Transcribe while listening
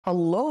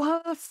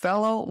Aloha,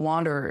 fellow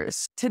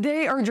wanderers.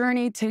 Today, our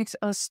journey takes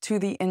us to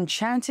the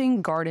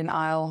enchanting Garden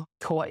Isle,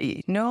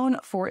 Kauai. Known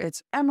for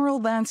its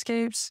emerald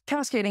landscapes,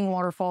 cascading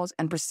waterfalls,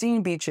 and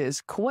pristine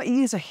beaches, Kauai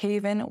is a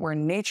haven where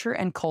nature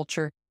and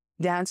culture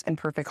dance in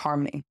perfect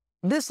harmony.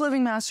 This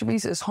living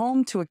masterpiece is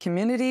home to a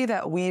community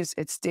that weaves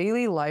its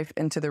daily life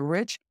into the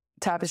rich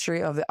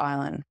tapestry of the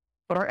island.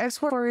 But our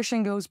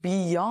exploration goes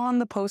beyond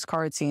the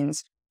postcard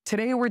scenes.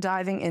 Today, we're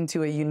diving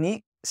into a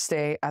unique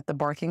stay at the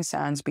Barking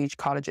Sands Beach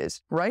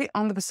Cottages, right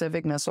on the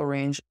Pacific Missile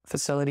Range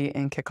facility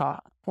in Kekaha.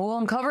 We'll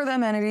uncover the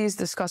amenities,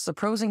 discuss the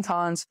pros and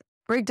cons,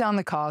 break down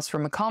the costs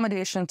from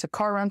accommodation to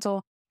car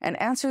rental,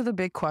 and answer the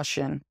big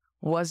question,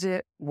 was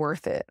it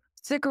worth it?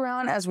 Stick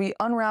around as we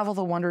unravel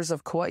the wonders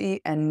of Kauai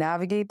and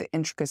navigate the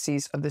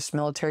intricacies of this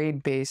military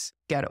base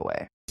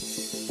getaway.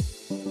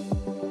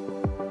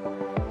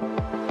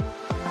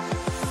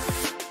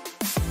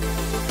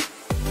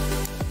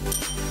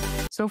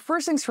 So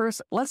first things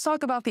first, let's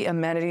talk about the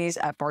amenities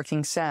at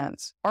Barking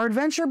Sands. Our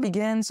adventure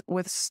begins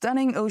with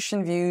stunning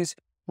ocean views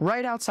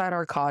right outside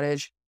our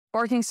cottage.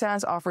 Barking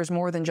Sands offers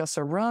more than just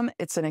a room,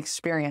 it's an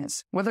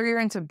experience. Whether you're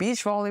into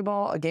beach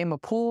volleyball, a game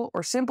of pool,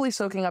 or simply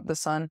soaking up the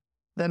sun,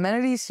 the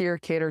amenities here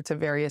cater to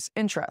various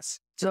interests.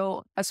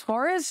 So as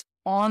far as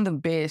on the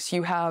base,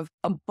 you have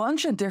a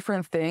bunch of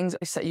different things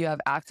that you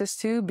have access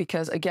to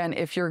because, again,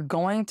 if you're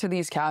going to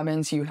these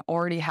cabins, you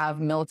already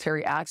have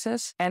military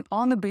access. And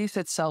on the base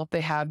itself,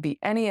 they have the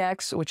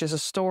NEX, which is a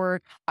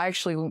store. I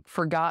actually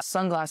forgot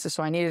sunglasses,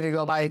 so I needed to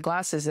go buy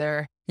glasses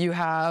there. You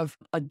have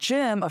a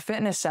gym, a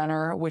fitness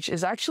center, which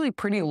is actually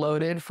pretty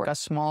loaded for a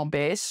small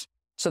base.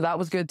 So that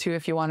was good too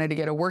if you wanted to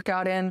get a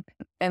workout in.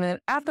 And then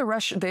at the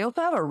restaurant, they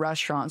also have a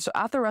restaurant. So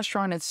at the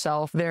restaurant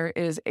itself, there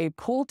is a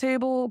pool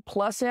table,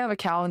 plus they have a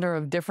calendar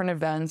of different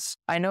events.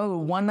 I know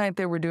one night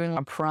they were doing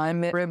a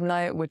prime rib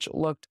night, which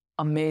looked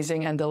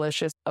amazing and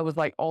delicious. It was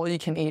like all you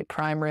can eat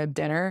prime rib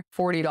dinner,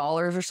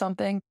 $40 or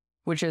something,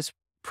 which is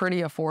pretty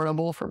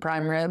affordable for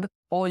prime rib.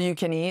 All you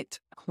can eat.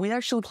 We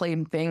actually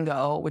played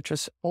bingo, which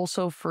was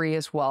also free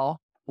as well.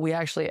 We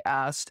actually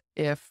asked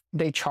if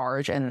they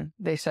charge and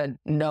they said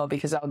no,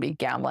 because that would be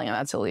gambling and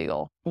that's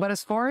illegal. But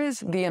as far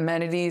as the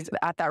amenities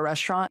at that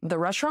restaurant, the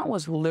restaurant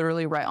was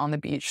literally right on the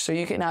beach. So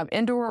you can have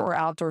indoor or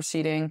outdoor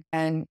seating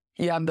and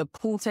you have the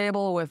pool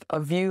table with a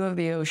view of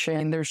the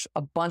ocean. There's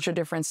a bunch of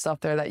different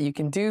stuff there that you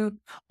can do.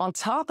 On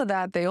top of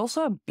that, they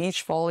also have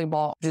beach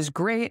volleyball, which is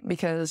great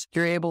because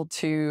you're able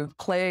to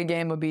play a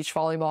game of beach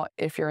volleyball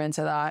if you're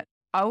into that.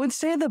 I would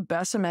say the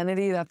best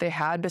amenity that they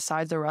had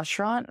besides the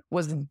restaurant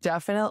was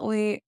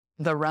definitely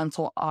the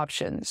rental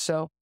option.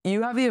 So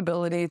you have the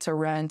ability to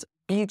rent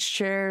beach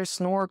chairs,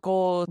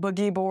 snorkel,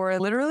 boogie board,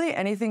 literally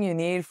anything you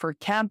need for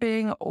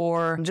camping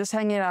or just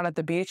hanging out at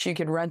the beach. You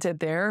can rent it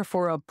there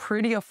for a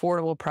pretty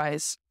affordable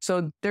price.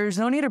 So there's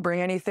no need to bring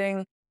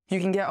anything.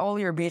 You can get all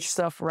your beach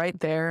stuff right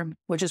there,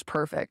 which is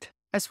perfect.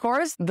 As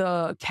far as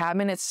the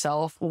cabin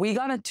itself, we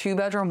got a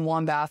 2-bedroom,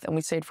 1-bath, and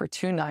we stayed for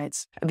 2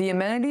 nights. The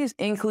amenities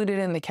included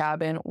in the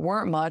cabin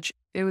weren't much.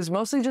 It was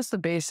mostly just the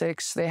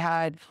basics. They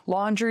had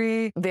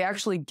laundry. They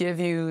actually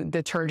give you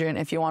detergent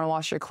if you want to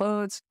wash your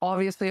clothes.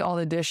 Obviously, all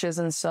the dishes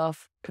and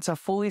stuff. It's a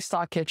fully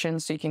stocked kitchen,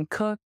 so you can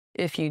cook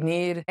if you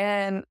need.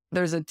 And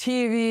there's a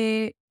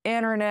TV,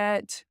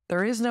 internet.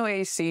 There is no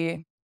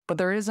AC, but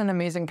there is an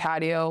amazing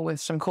patio with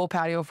some cool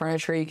patio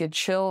furniture. You could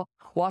chill,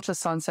 watch the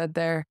sunset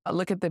there,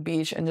 look at the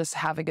beach, and just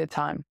have a good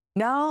time.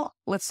 Now,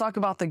 let's talk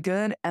about the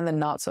good and the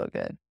not so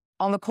good.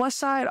 On the plus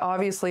side,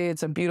 obviously,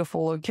 it's a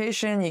beautiful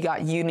location. You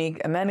got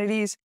unique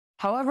amenities.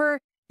 However,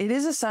 it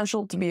is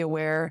essential to be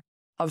aware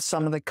of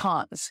some of the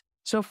cons.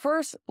 So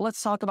first,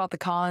 let's talk about the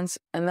cons,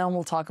 and then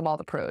we'll talk about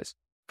the pros.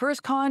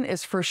 First con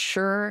is for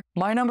sure,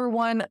 my number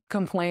one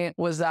complaint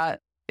was that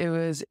it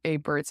was a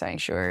bird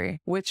sanctuary,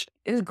 which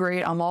is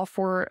great. I'm all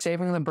for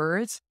saving the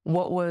birds.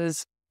 What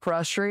was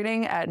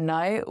frustrating at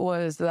night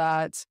was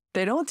that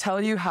they don't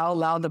tell you how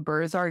loud the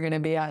birds are going to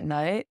be at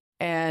night.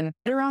 And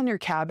around your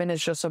cabin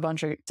is just a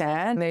bunch of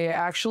sand. They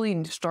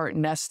actually start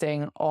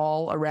nesting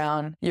all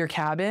around your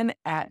cabin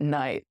at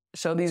night.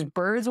 So these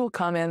birds will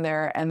come in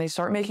there and they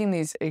start making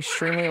these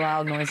extremely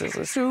loud noises.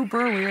 It's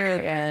super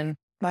weird. And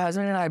my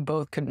husband and I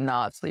both could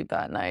not sleep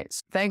that night.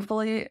 So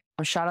thankfully,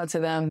 shout out to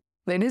them.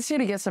 They did say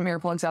to get some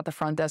earplugs at the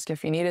front desk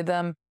if you needed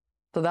them.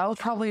 So that was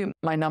probably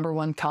my number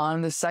one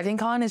con. The second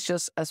con is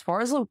just as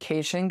far as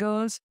location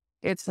goes,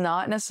 it's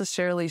not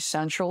necessarily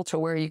central to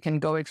where you can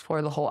go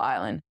explore the whole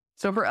island.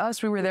 So for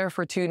us, we were there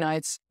for 2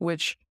 nights,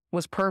 which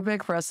was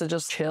perfect for us to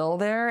just chill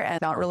there and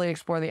not really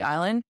explore the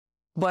island.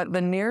 But the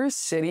nearest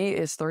city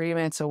is 30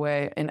 minutes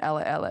away in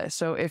Ele.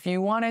 So if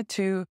you wanted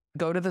to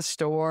go to the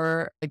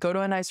store, go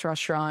to a nice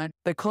restaurant,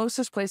 the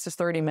closest place is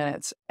 30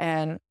 minutes.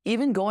 And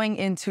even going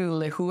into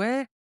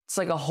Lihue, it's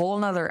like a whole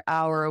nother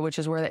hour, which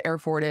is where the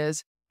airport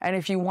is. And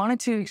if you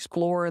wanted to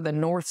explore the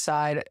north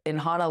side in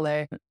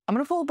Hanalei, I'm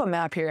going to pull up a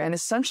map here. And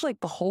essentially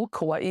the whole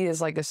Kauai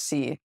is like a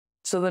sea.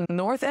 So the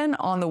north end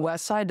on the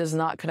west side does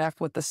not connect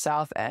with the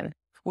south end,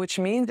 which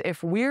means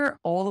if we're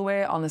all the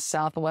way on the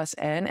southwest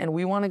end and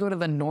we want to go to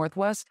the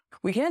northwest,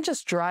 we can't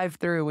just drive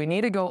through. We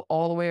need to go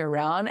all the way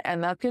around,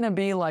 and that's going to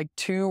be like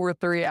 2 or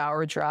 3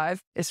 hour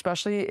drive,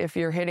 especially if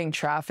you're hitting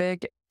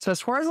traffic. So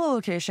as far as the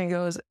location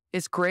goes,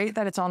 it's great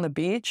that it's on the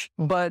beach,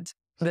 but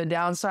the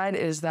downside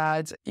is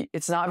that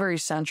it's not very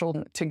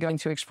central to going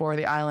to explore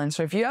the island.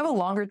 So if you have a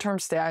longer term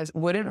stay, I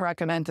wouldn't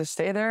recommend to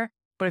stay there.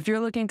 But if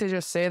you're looking to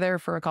just stay there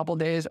for a couple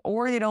days,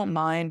 or you don't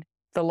mind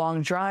the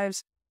long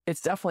drives,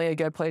 it's definitely a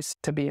good place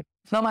to be.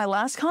 Now, my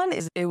last con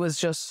is it was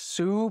just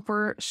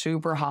super,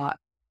 super hot.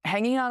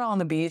 Hanging out on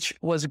the beach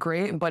was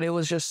great, but it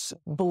was just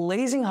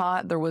blazing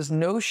hot. There was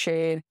no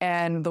shade,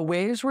 and the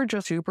waves were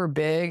just super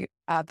big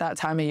at that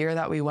time of year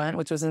that we went,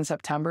 which was in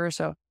September.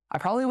 So I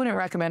probably wouldn't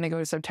recommend to go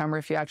to September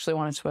if you actually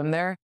want to swim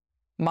there.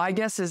 My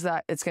guess is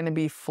that it's going to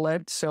be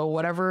flipped. So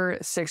whatever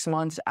 6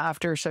 months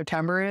after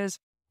September is,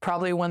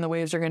 probably when the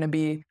waves are going to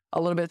be a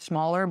little bit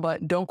smaller,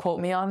 but don't quote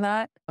me on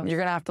that. You're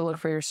going to have to look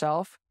for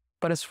yourself.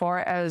 But as far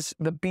as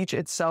the beach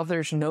itself,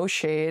 there's no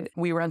shade.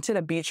 We rented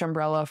a beach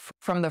umbrella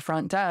from the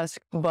front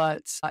desk,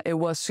 but it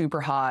was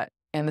super hot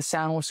and the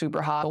sand was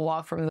super hot. The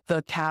walk from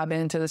the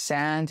cabin to the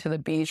sand to the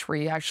beach where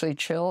you actually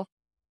chill,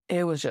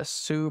 it was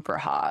just super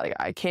hot. Like,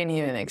 I can't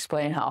even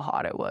explain how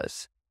hot it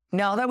was.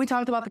 Now that we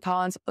talked about the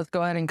cons, let's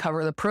go ahead and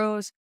cover the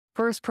pros.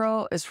 First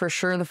pro is for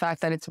sure the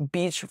fact that it's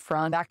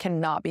beachfront. That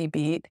cannot be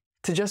beat.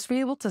 To just be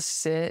able to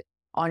sit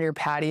on your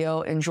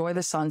patio, enjoy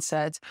the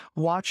sunsets,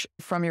 watch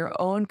from your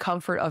own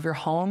comfort of your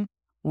home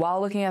while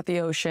looking at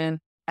the ocean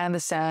and the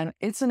sand,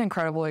 it's an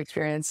incredible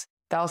experience.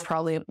 That was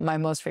probably my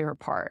most favorite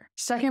part.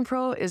 Second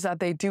pro is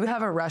that they do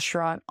have a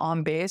restaurant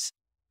on base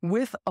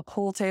with a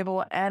pool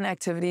table and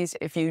activities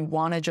if you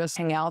want to just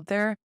hang out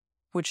there,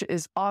 which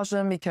is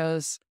awesome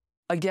because,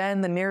 again,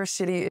 the nearest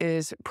city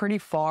is pretty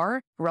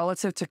far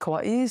relative to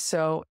Kauai.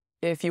 So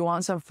if you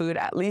want some food,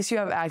 at least you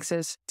have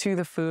access to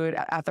the food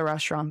at the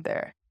restaurant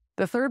there.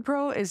 The third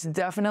pro is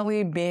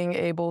definitely being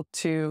able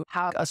to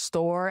have a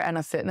store and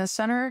a fitness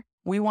center.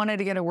 We wanted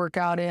to get a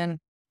workout in,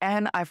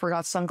 and I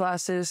forgot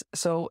sunglasses.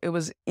 So it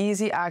was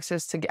easy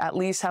access to at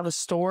least have a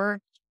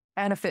store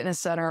and a fitness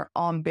center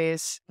on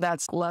base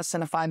that's less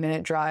than a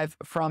 5-minute drive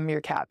from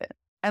your cabin.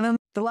 And then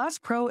the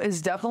last pro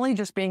is definitely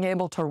just being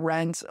able to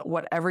rent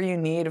whatever you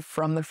need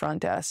from the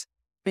front desk,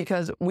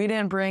 because we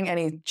didn't bring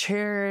any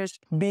chairs,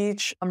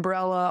 beach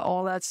umbrella,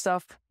 all that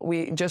stuff.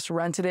 We just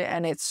rented it,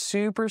 and it's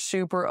super,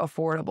 super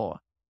affordable.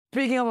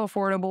 Speaking of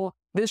affordable,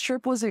 this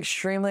trip was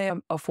extremely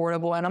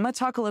affordable, and I'm going to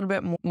talk a little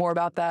bit more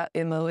about that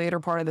in the later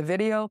part of the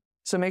video,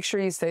 so make sure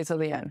you stay till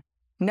the end.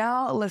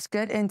 Now, let's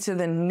get into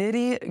the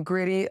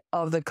nitty-gritty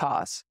of the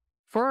cost.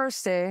 For our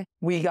stay,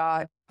 we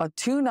got a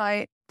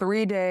 2-night,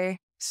 3-day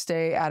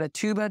stay at a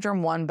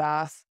 2-bedroom,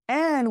 1-bath,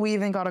 and we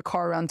even got a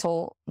car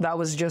rental that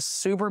was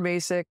just super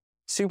basic,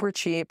 super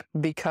cheap,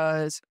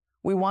 because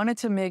we wanted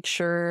to make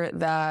sure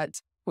that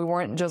we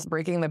weren't just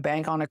breaking the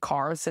bank on a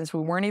car since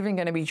we weren't even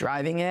going to be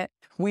driving it.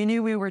 We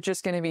knew we were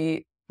just going to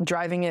be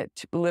driving it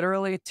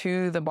literally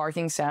to the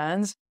Barking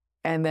Sands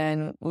and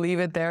then leave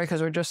it there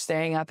because we're just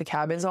staying at the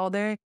cabins all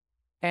day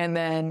and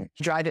then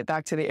drive it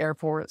back to the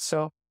airport.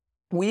 So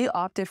we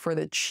opted for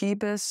the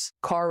cheapest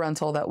car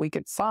rental that we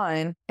could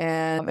find.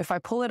 And if I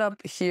pull it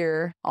up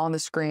here on the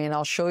screen,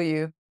 I'll show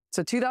you. It's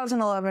a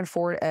 2011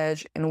 Ford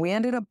Edge, and we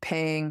ended up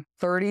paying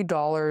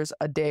 $30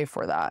 a day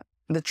for that.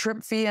 The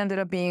trip fee ended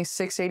up being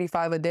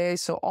 $685 a day.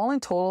 So all in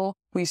total,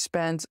 we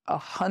spent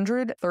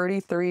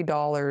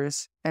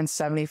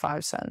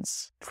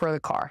 $133.75 for the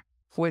car,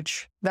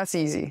 which that's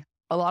easy.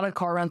 A lot of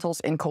car rentals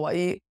in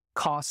Kauai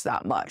cost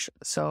that much.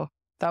 So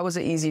that was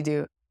an easy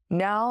do.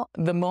 Now,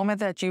 the moment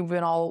that you've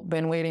all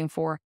been waiting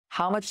for,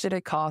 how much did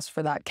it cost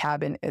for that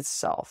cabin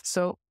itself?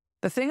 So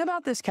the thing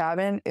about this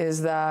cabin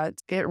is that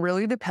it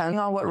really depends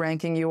on what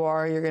ranking you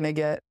are. You're going to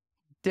get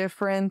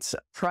different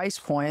price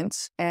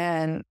points,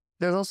 and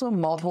there's also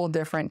multiple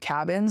different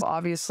cabins.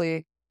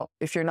 Obviously,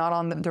 if you're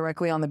not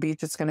directly on the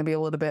beach, it's going to be a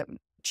little bit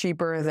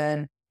cheaper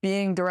than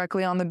being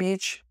directly on the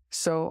beach.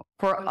 So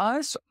for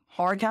us,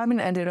 our cabin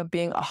ended up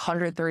being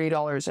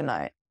 $130 a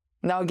night.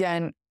 Now,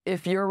 again,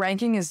 if your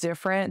ranking is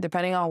different,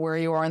 depending on where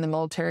you are in the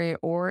military,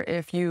 or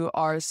if you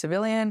are a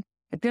civilian,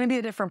 it's going to be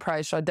a different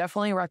price. So I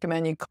definitely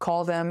recommend you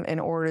call them in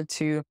order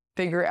to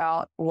figure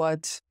out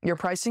what your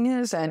pricing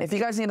is. And if you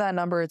guys need that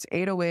number, it's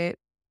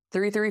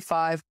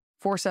 808-335-4752.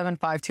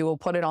 We'll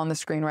put it on the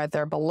screen right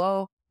there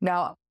below.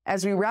 Now,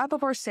 as we wrap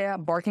up our stay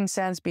at Barking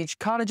Sands Beach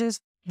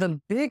Cottages,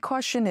 the big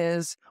question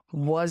is,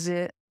 was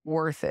it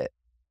worth it?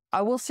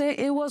 I will say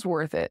it was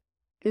worth it.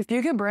 If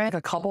you could bring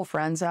a couple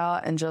friends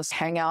out and just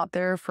hang out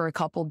there for a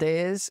couple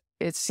days,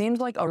 it seems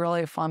like a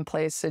really fun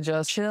place to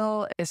just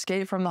chill,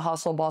 escape from the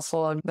hustle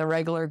bustle of the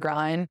regular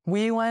grind.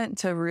 We went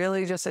to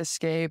really just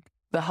escape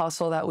the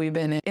hustle that we've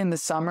been in the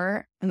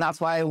summer. And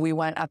that's why we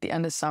went at the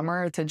end of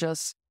summer, to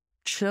just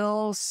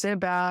chill, sit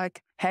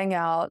back, hang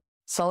out,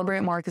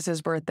 celebrate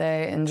Marcus's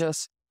birthday, and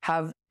just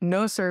have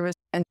no service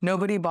and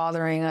nobody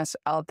bothering us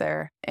out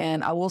there.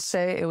 And I will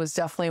say it was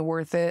definitely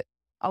worth it.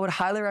 I would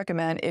highly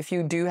recommend, if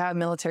you do have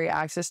military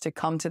access, to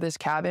come to this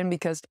cabin,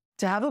 because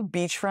To have a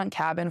beachfront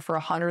cabin for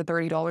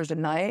 $130 a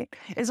night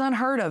is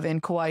unheard of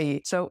in Kauai.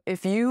 So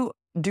if you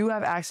do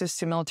have access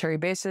to military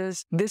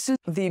bases, this is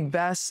the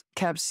best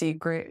kept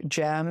secret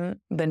gem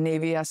the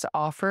Navy has to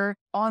offer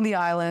on the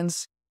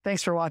islands.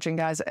 Thanks for watching,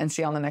 guys, and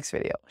see you on the next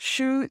video.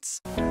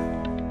 Shoots!